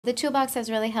The Toolbox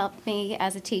has really helped me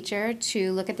as a teacher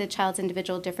to look at the child's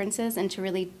individual differences and to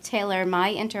really tailor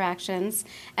my interactions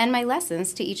and my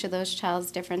lessons to each of those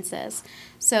child's differences.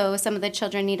 So some of the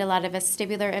children need a lot of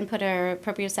vestibular input or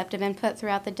proprioceptive input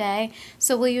throughout the day,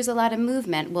 so we'll use a lot of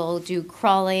movement. We'll do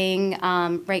crawling.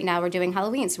 Right now we're doing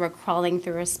Halloween, so we're crawling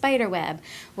through a spider web.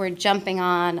 We're jumping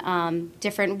on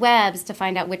different webs to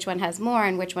find out which one has more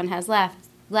and which one has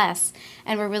less,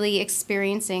 and we're really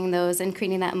experiencing those and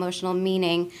creating that emotional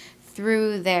meaning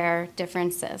through their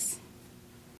differences.